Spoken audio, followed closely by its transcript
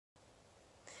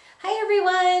Hi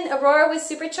everyone, Aurora with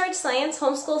Supercharged Science,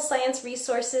 homeschool science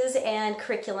resources and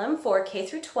curriculum for K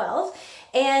through 12.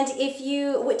 And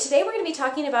today we're going to be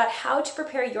talking about how to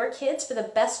prepare your kids for the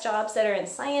best jobs that are in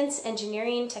science,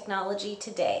 engineering, technology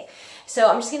today. So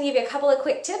I'm just going to give you a couple of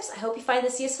quick tips. I hope you find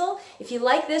this useful. If you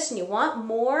like this and you want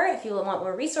more, if you want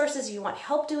more resources, if you want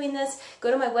help doing this,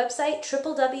 go to my website,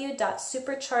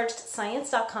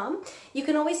 www.superchargedscience.com. You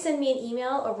can always send me an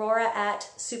email,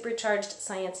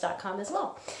 aurora@superchargedscience.com as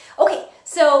well. Okay,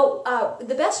 so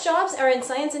the best jobs are in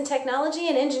science and technology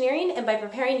and engineering, and by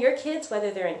preparing your kids, whether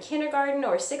they're in kindergarten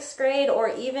or 6th grade or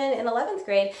even in 11th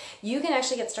grade, you can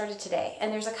actually get started today.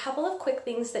 And there's a couple of quick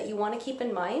things that you want to keep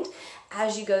in mind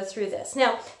as you go through this.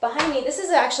 Now, behind me, this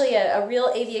is actually a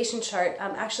real aviation chart.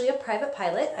 I'm actually a private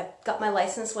pilot. I got my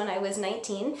license when I was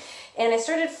 19, and I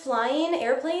started flying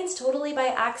airplanes totally by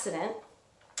accident.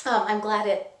 I'm glad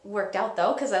it worked out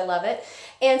though, because I love it.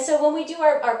 And so when we do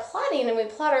our plotting and we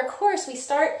plot our course, we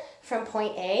start from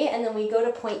point A and then we go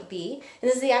to point B. And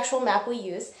this is the actual map we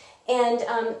use. And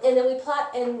then we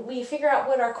plot and we figure out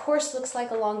what our course looks like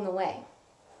along the way.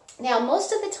 Now,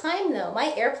 most of the time though,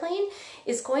 my airplane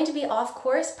is going to be off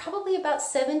course probably about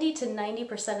 70 to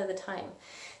 90% of the time.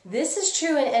 This is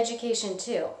true in education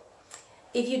too.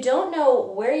 If you don't know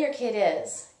where your kid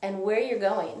is and where you're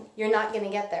going, you're not going to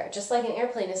get there. Just like an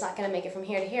airplane is not going to make it from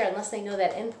here to here unless they know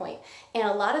that endpoint. And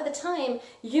a lot of the time,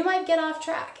 you might get off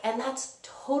track, and that's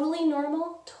totally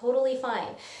normal, totally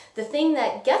fine. The thing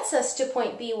that gets us to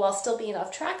point B while still being off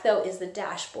track, though, is the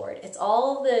dashboard. It's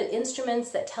all the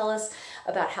instruments that tell us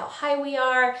about how high we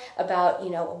are, about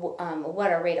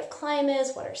what our rate of climb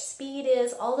is, what our speed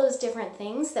is, all those different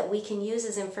things that we can use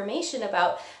as information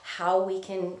about how we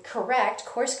can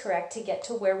course correct to get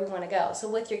to where we want to go. So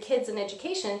with your kids in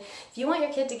education, if you want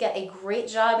your kid to get a great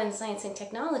job in science and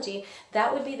technology,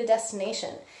 that would be the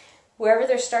destination. Wherever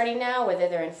they're starting now, whether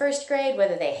they're in 1st grade,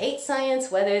 whether they hate science,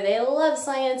 whether they love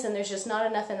science and there's just not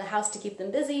enough in the house to keep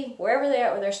them busy, wherever they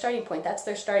are or their starting point, that's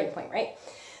their starting point, right?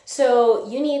 So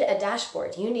you need a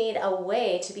dashboard. You need a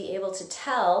way to be able to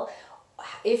tell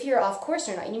if you're off course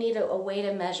or not. You need a way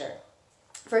to measure.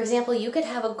 For example, you could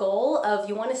have a goal of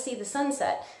you want to see the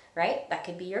sunset, right? That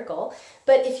could be your goal.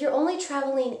 But if you're only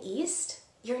traveling east,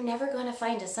 you're never going to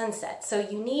find a sunset. So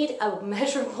you need a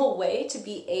measurable way to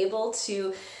be able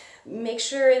to make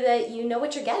sure that you know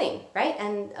what you're getting, right?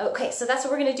 And okay, so that's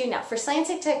what we're going to do now. For science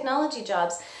and technology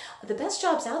jobs, the best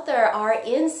jobs out there are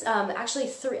in actually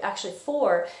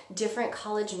four different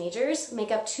college majors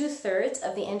make up 2/3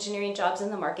 of the engineering jobs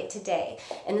in the market today.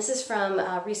 And this is from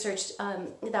research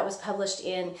that was published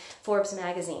in Forbes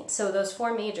magazine. So those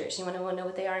 4 majors, you want to know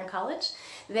what they are in college?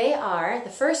 They are, the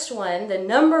first one, the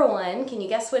number one, can you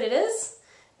guess what it is?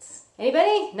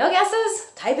 Anybody? No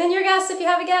guesses? Type in your guess if you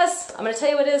have a guess. I'm going to tell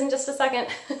you what it is in just a second.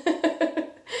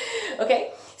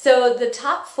 Okay, so the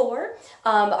top 4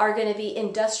 are going to be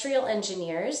industrial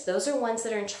engineers. Those are ones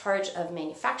that are in charge of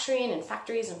manufacturing and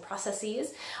factories and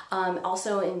processes.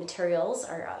 Also in materials,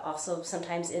 or also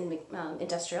sometimes in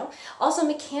industrial. Also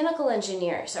mechanical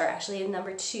engineers are actually a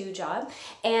number 2 job.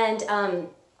 And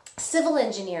civil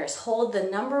engineers hold the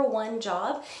number 1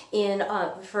 job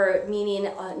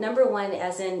number 1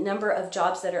 as in number of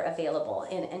jobs that are available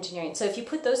in engineering. So if you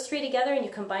put those 3 together and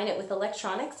you combine it with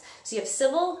electronics, so you have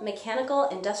civil, mechanical,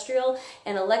 industrial,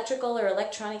 and electrical or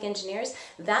electronic engineers,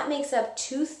 that makes up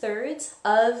 2/3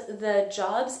 of the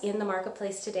jobs in the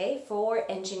marketplace today for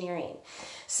engineering.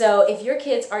 So if your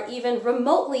kids are even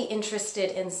remotely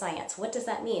interested in science, what does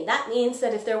that mean? That means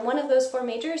that if they're one of those 4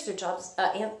 majors, their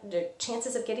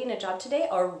chances of getting a job today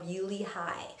are really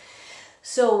high.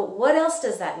 So what else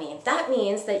does that mean? That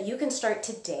means that you can start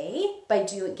today by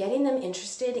getting them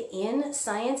interested in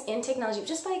science and technology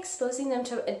just by exposing them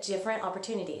to different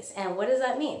opportunities. And what does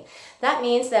that mean? That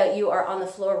means that you are on the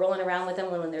floor rolling around with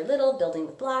them when they're little, building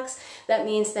with blocks. That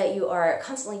means that you are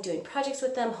constantly doing projects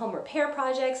with them, home repair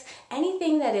projects.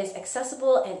 Anything that is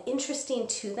accessible and interesting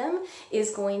to them is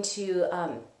going to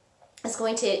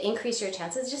increase your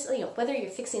chances. Just whether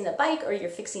you're fixing the bike or you're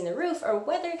fixing the roof or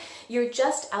whether you're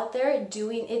just out there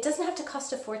doing, it doesn't have to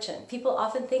cost a fortune. People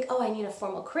often think, oh, I need a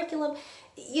formal curriculum.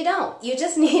 You don't. You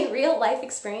just need real life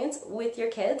experience with your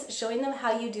kids, showing them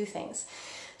how you do things.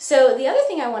 So the other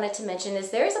thing I wanted to mention is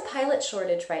there's a pilot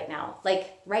shortage right now,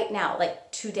 like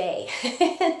today,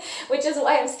 which is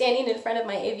why I'm standing in front of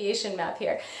my aviation map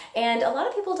here. And a lot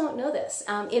of people don't know this.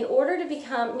 In order to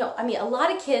become, a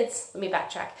lot of kids, let me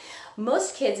backtrack.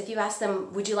 Most kids, if you ask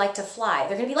them, would you like to fly?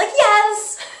 They're going to be like,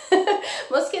 yes!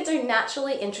 Most kids are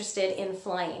naturally interested in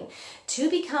flying. To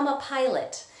become a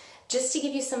pilot, just to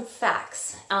give you some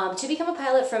facts, to become a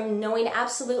pilot from knowing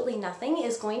absolutely nothing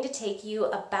is going to take you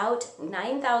about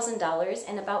 $9,000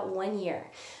 in about 1 year.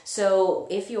 So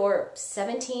if you're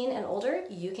 17 and older,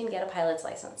 you can get a pilot's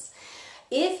license.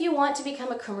 If you want to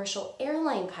become a commercial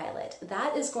airline pilot,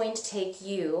 that is going to take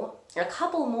you a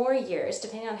couple more years,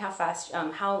 depending on how fast,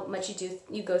 how much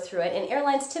you go through it. And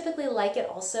airlines typically like it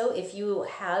also if you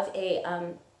have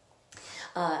a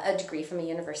degree from a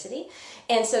university.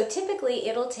 And so typically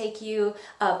it'll take you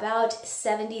about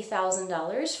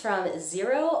 $70,000 from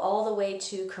zero all the way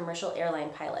to commercial airline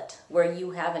pilot, where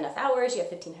you have enough hours, you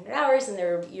have 1,500 hours, and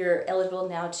you're eligible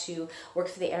now to work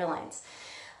for the airlines.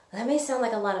 That may sound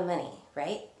like a lot of money,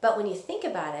 right? But when you think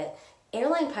about it,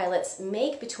 airline pilots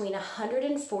make between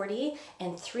 $140,000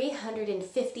 and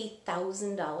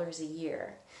 $350,000 a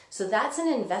year. So that's an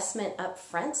investment up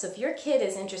front. So if your kid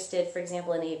is interested, for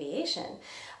example, in aviation,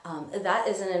 that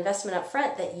is an investment up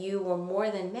front that you will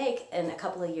more than make in a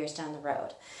couple of years down the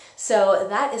road. So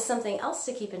that is something else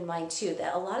to keep in mind too,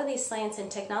 that a lot of these science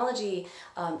and technology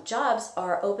jobs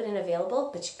are open and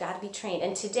available, but you've got to be trained.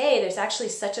 And today there's actually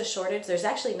such a shortage. There's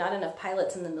actually not enough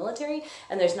pilots in the military,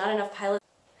 and there's not enough pilots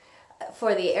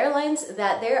for the airlines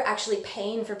that they're actually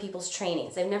paying for people's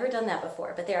trainings. They've never done that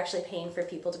before, but they're actually paying for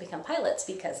people to become pilots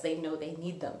because they know they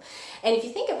need them. And if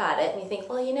you think about it and you think,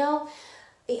 well, you know,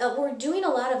 we're doing a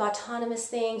lot of autonomous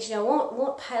things, you know,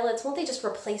 won't they just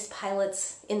replace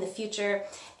pilots in the future?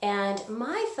 And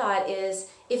my thought is,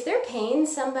 if they're paying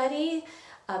somebody,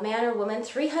 a man or woman,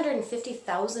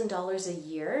 $350,000 a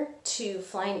year to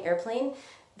fly an airplane,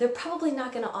 they're probably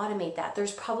not going to automate that.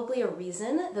 There's probably a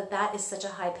reason that that is such a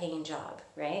high-paying job,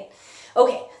 right?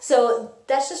 Okay, so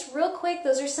that's just real quick.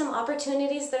 Those are some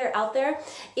opportunities that are out there.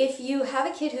 If you have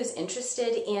a kid who's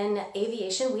interested in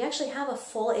aviation, we actually have a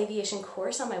full aviation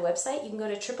course on my website. You can go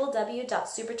to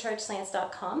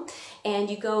www.superchargedscience.com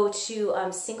and you go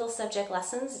to single subject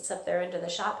lessons. It's up there under the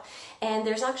shop. And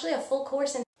there's actually a full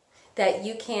course that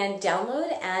you can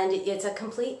download, and it's a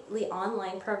completely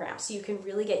online program, so you can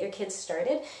really get your kids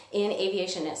started in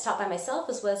aviation. It's taught by myself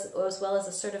as well as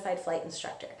a certified flight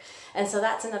instructor, and so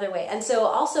that's another way. And so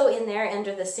also in there,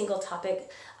 under the single topic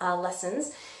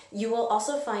lessons, you will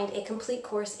also find a complete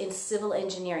course in civil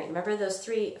engineering. Remember those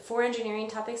four engineering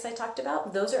topics I talked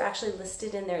about? Those are actually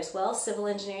listed in there as well. Civil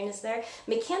engineering is there.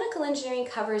 Mechanical engineering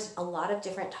covers a lot of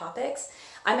different topics.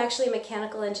 I'm actually a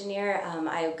mechanical engineer.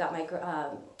 I got my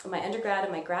undergrad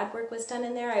and my grad work was done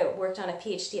in there. I worked on a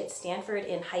PhD at Stanford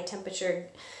in high temperature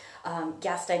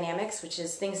gas dynamics, which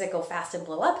is things that go fast and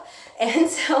blow up. And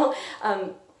so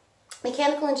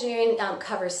mechanical engineering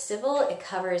covers civil, it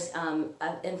covers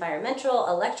environmental,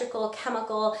 electrical,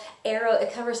 chemical, aero.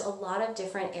 It covers a lot of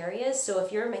different areas. So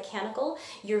if you're mechanical,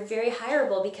 you're very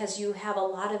hireable because you have a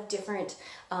lot of different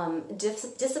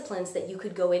disciplines that you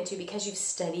could go into because you've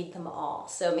studied them all.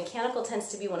 So mechanical tends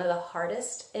to be one of the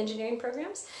hardest engineering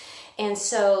programs. And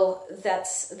so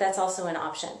that's also an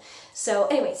option. So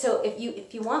anyway, so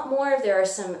if you want more, there are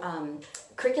some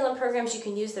curriculum programs you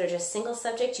can use that are just single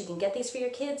subject. You can get these for your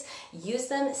kids, use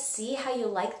them, see how you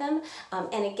like them,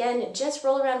 and again, just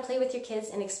roll around, play with your kids,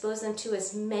 and expose them to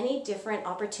as many different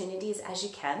opportunities as you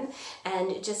can,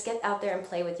 and just get out there and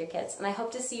play with your kids. And I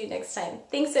hope to see you next time.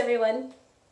 Thanks, everyone.